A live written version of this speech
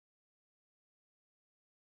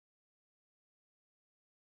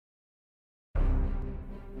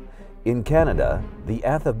In Canada, the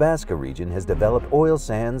Athabasca region has developed oil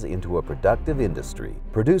sands into a productive industry,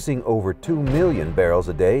 producing over 2 million barrels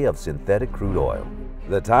a day of synthetic crude oil.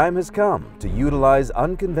 The time has come to utilize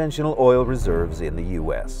unconventional oil reserves in the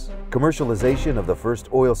U.S. Commercialization of the first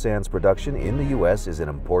oil sands production in the U.S. is an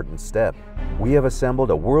important step. We have assembled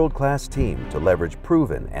a world-class team to leverage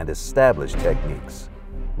proven and established techniques.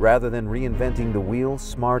 Rather than reinventing the wheel,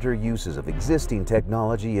 smarter uses of existing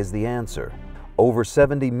technology is the answer. Over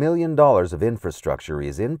 $70 million of infrastructure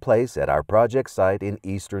is in place at our project site in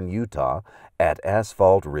eastern Utah at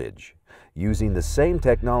Asphalt Ridge, using the same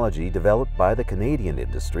technology developed by the Canadian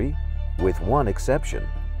industry, with one exception: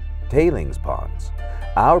 tailings ponds.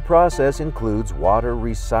 Our process includes water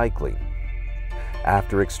recycling.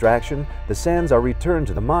 After extraction, the sands are returned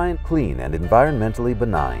to the mine clean and environmentally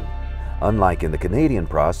benign. Unlike in the Canadian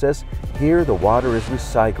process, here the water is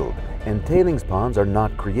recycled and tailings ponds are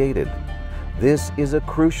not created. This is a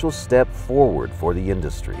crucial step forward for the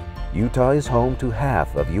industry. Utah is home to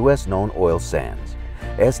half of U.S. known oil sands,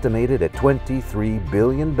 estimated at 23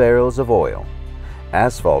 billion barrels of oil.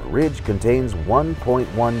 Asphalt Ridge contains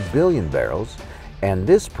 1.1 billion barrels, and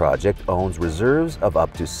this project owns reserves of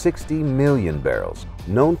up to 60 million barrels.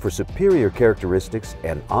 Known for superior characteristics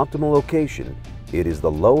and optimal location, it is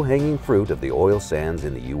the low-hanging fruit of the oil sands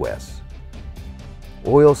in the U.S.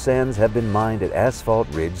 Oil sands have been mined at Asphalt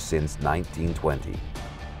Ridge since 1920.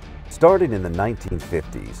 Started in the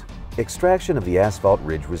 1950s, extraction of the Asphalt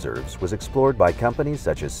Ridge reserves was explored by companies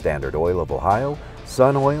such as Standard Oil of Ohio,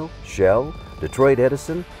 Sun Oil, Shell, Detroit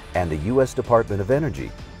Edison, and the U.S. Department of Energy,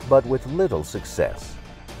 but with little success.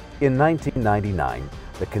 In 1999,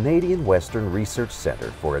 the Canadian Western Research Centre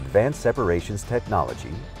for Advanced Separations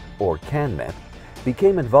Technology, or CANMET,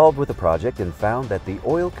 became involved with the project and found that the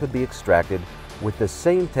oil could be extracted with the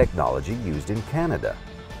same technology used in Canada.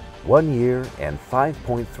 1 year and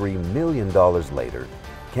 $5.3 million later,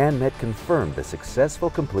 CANMET confirmed the successful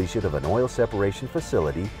completion of an oil separation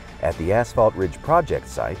facility at the Asphalt Ridge project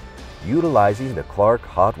site, utilizing the Clark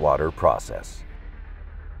hot water process.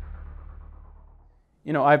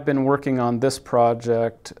 You know, I've been working on this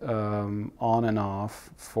project on and off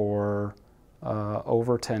for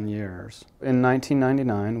over 10 years. In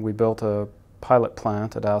 1999, we built a pilot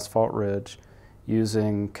plant at Asphalt Ridge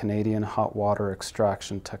using Canadian hot water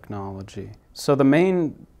extraction technology. So the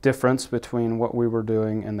main difference between what we were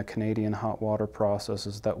doing in the Canadian hot water process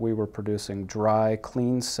is that we were producing dry,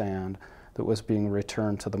 clean sand that was being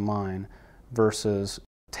returned to the mine versus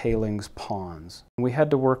tailings ponds. We had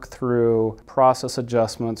to work through process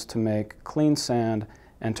adjustments to make clean sand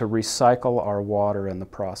and to recycle our water in the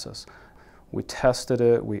process. We tested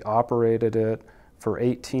it, we operated it for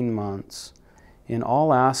 18 months. In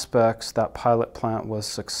all aspects, that pilot plant was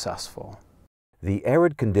successful. The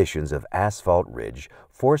arid conditions of Asphalt Ridge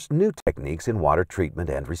forced new techniques in water treatment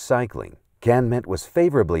and recycling. CANMET was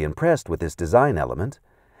favorably impressed with this design element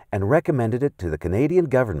and recommended it to the Canadian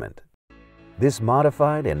government. This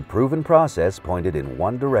modified and proven process pointed in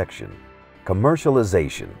one direction: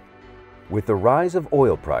 commercialization. With the rise of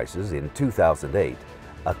oil prices in 2008,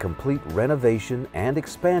 a complete renovation and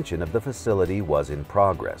expansion of the facility was in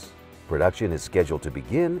progress. Production is scheduled to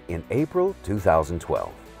begin in April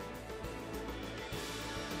 2012.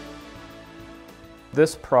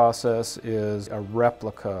 This process is a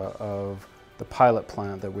replica of the pilot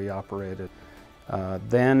plant that we operated.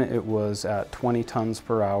 Then it was at 20 tons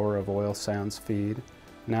per hour of oil sands feed.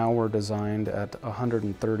 Now we're designed at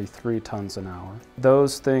 133 tons an hour.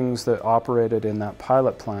 Those things that operated in that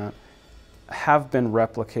pilot plant have been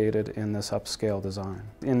replicated in this upscale design.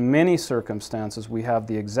 In many circumstances, we have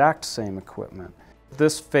the exact same equipment.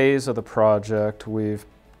 This phase of the project, we've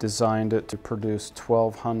designed it to produce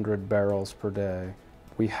 1,200 barrels per day.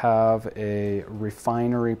 We have a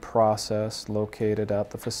refinery process located at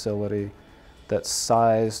the facility that's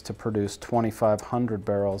sized to produce 2,500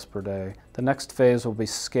 barrels per day. The next phase will be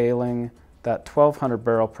scaling that 1,200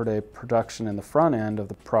 barrel per day production in the front end of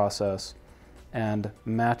the process and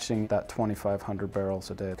matching that 2,500 barrels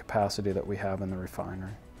a day capacity that we have in the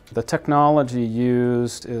refinery. The technology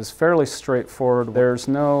used is fairly straightforward. There's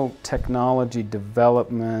no technology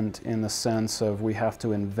development in the sense of we have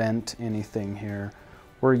to invent anything here.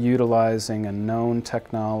 We're utilizing a known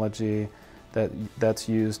technology that's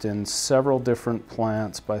used in several different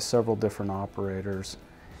plants by several different operators,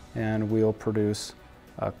 and we'll produce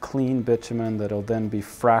a clean bitumen that'll then be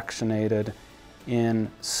fractionated in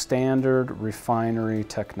standard refinery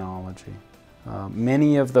technology.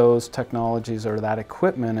 Many of those technologies or that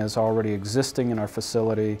equipment is already existing in our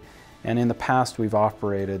facility, and in the past we've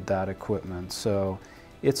operated that equipment. So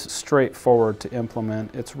It's straightforward to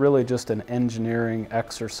implement. It's really just an engineering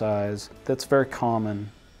exercise that's very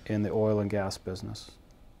common in the oil and gas business.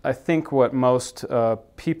 I think what most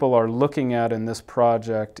people are looking at in this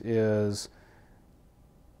project is,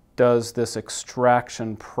 does this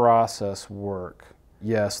extraction process work?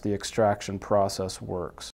 Yes, the extraction process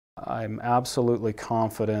works. I'm absolutely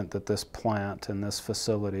confident that this plant and this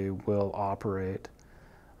facility will operate,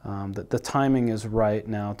 that the timing is right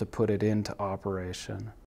now to put it into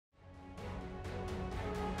operation.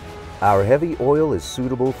 Our heavy oil is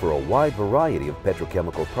suitable for a wide variety of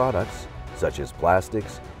petrochemical products, such as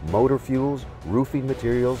plastics, motor fuels, roofing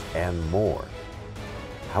materials, and more.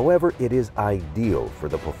 However, it is ideal for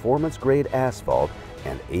the performance-grade asphalt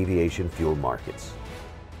and aviation fuel markets.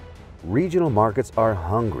 Regional markets are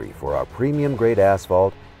hungry for our premium-grade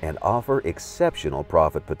asphalt and offer exceptional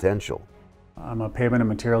profit potential. I'm a pavement and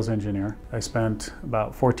materials engineer. I spent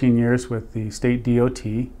about 14 years with the state DOT.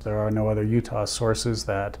 There are no other Utah sources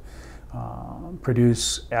that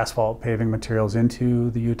produce asphalt paving materials into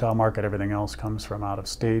the Utah market. Everything else comes from out of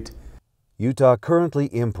state. Utah currently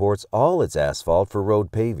imports all its asphalt for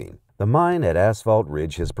road paving. The mine at Asphalt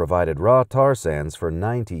Ridge has provided raw tar sands for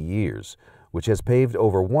 90 years, which has paved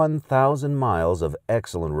over 1,000 miles of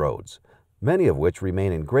excellent roads, many of which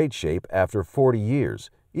remain in great shape after 40 years,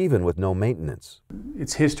 even with no maintenance.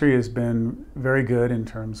 Its history has been very good in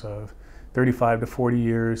terms of 35 to 40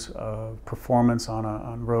 years of performance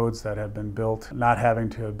on roads that have been built, not having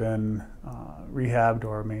to have been rehabbed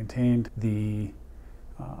or maintained. The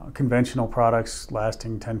conventional products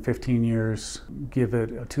lasting 10-15 years give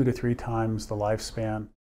it 2 to 3 times the lifespan.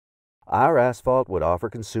 Our asphalt would offer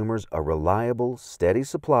consumers a reliable, steady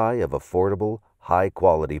supply of affordable,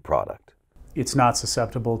 high-quality product. It's not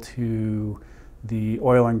susceptible to the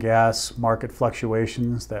oil and gas market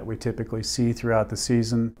fluctuations that we typically see throughout the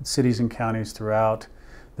season. Cities and counties throughout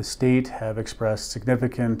the state have expressed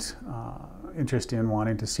significant interest in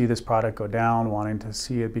wanting to see this product go down, wanting to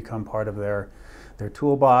see it become part of their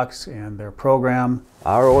toolbox and their program.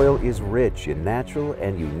 Our oil is rich in natural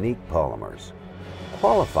and unique polymers,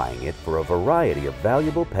 qualifying it for a variety of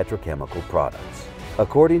valuable petrochemical products.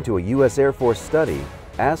 According to a U.S. Air Force study,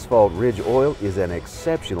 Asphalt Ridge oil is an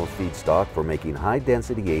exceptional feedstock for making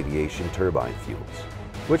high-density aviation turbine fuels,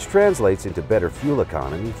 which translates into better fuel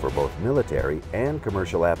economy for both military and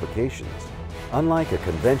commercial applications. Unlike a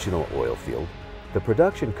conventional oil field, the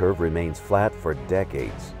production curve remains flat for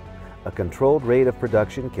decades. A controlled rate of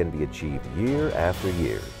production can be achieved year after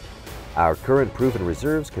year. Our current proven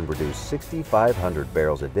reserves can produce 6,500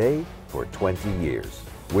 barrels a day for 20 years.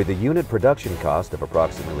 With a unit production cost of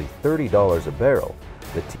approximately $30 a barrel,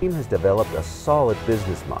 the team has developed a solid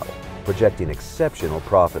business model, projecting exceptional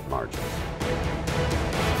profit margins.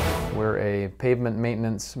 We're a pavement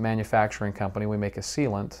maintenance manufacturing company. We make a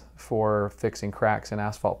sealant for fixing cracks in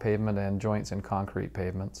asphalt pavement and joints in concrete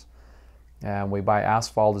pavements. And we buy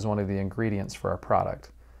asphalt as one of the ingredients for our product.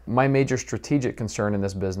 My major strategic concern in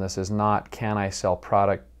this business is not, can I sell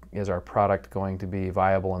product? Is our product going to be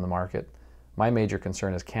viable in the market? My major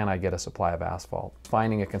concern is, can I get a supply of asphalt?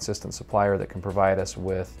 Finding a consistent supplier that can provide us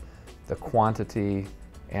with the quantity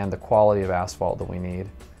and the quality of asphalt that we need.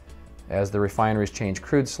 As the refineries change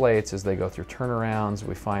crude slates, as they go through turnarounds,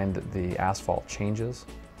 we find that the asphalt changes.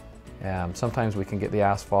 Sometimes we can get the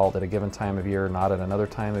asphalt at a given time of year, not at another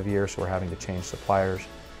time of year, so we're having to change suppliers.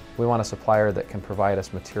 We want a supplier that can provide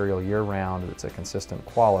us material year-round that's a consistent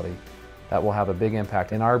quality. That will have a big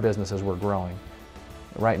impact in our business as we're growing.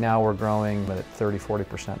 Right now we're growing at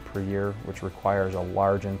 30–40% per year, which requires a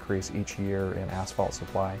large increase each year in asphalt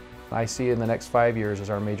supply. I see in the next 5 years as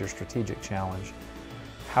our major strategic challenge.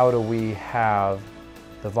 How do we have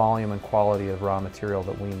the volume and quality of raw material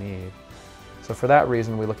that we need? So for that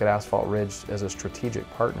reason, we look at Asphalt Ridge as a strategic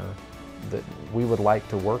partner that we would like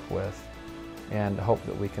to work with and hope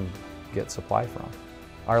that we can get supply from.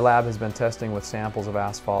 Our lab has been testing with samples of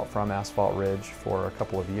asphalt from Asphalt Ridge for a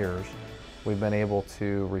couple of years. We've been able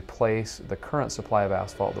to replace the current supply of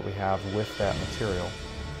asphalt that we have with that material.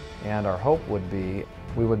 And our hope would be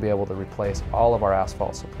we would be able to replace all of our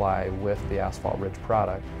asphalt supply with the Asphalt Ridge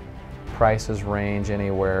product. Prices range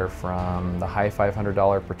anywhere from the high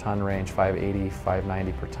 $500 per ton range, $580,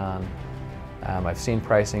 $590 per ton. I've seen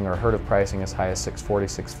pricing or heard of pricing as high as $640,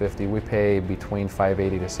 $650. We pay between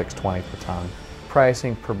 $580 to $620 per ton.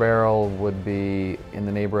 Pricing per barrel would be in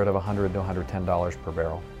the neighborhood of $100 to $110 per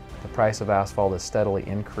barrel. The price of asphalt has steadily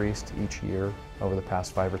increased each year over the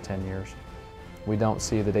past 5 or 10 years. We don't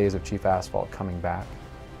see the days of cheap asphalt coming back.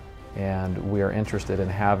 And we are interested in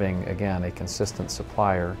having, again, a consistent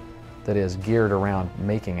supplier that is geared around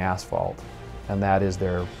making asphalt, and that is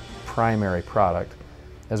their primary product.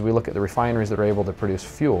 As we look at the refineries that are able to produce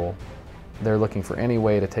fuel, they're looking for any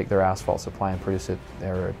way to take their asphalt supply and produce it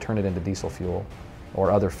or turn it into diesel fuel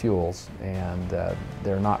or other fuels, and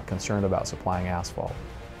they're not concerned about supplying asphalt.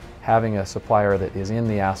 Having a supplier that is in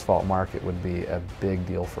the asphalt market would be a big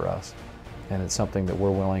deal for us, and it's something that we're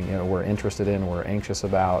willing, we're interested in, we're anxious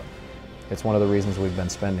about. It's one of the reasons we've been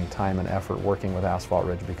spending time and effort working with Asphalt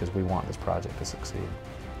Ridge, because we want this project to succeed.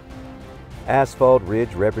 Asphalt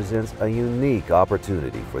Ridge represents a unique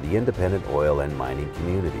opportunity for the independent oil and mining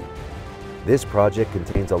community. This project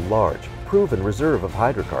contains a large, proven reserve of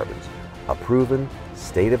hydrocarbons, a proven,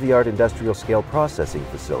 state-of-the-art industrial scale processing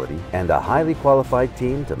facility, and a highly qualified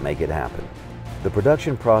team to make it happen. The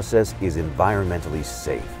production process is environmentally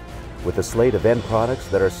safe, with a slate of end products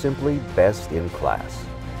that are simply best in class.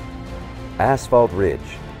 Asphalt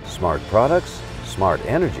Ridge, smart products, smart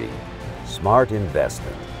energy, smart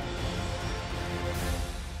investment.